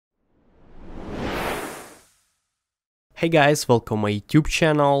Hey guys, welcome my YouTube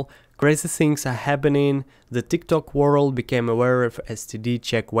channel. Crazy things are happening. The TikTok world became aware of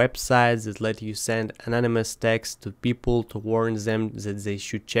STDcheck websites that let you send anonymous text to people to warn them that they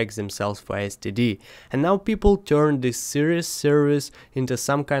should check themselves for STD. And now people turn this serious service into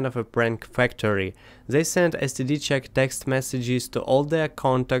some kind of a prank factory. They send STDcheck text messages to all their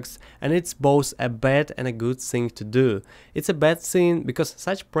contacts, and it's both a bad and a good thing to do. It's a bad thing because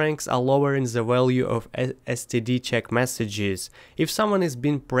such pranks are lowering the value of STDcheck messages. If someone is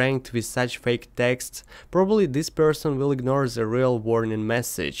being pranked with such fake texts, probably this person will ignore the real warning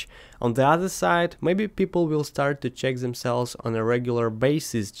message. On the other side, maybe people will start to check themselves on a regular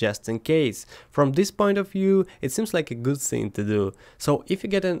basis just in case. From this point of view, it seems like a good thing to do. So if you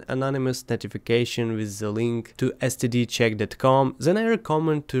get an anonymous notification with the link to STDcheck.com, then I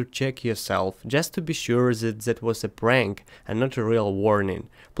recommend to check yourself just to be sure that that was a prank and not a real warning.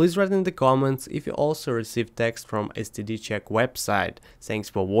 Please write in the comments if you also received text from STDcheck website.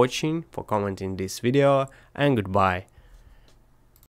 Thanks for watching, for commenting this video, and goodbye.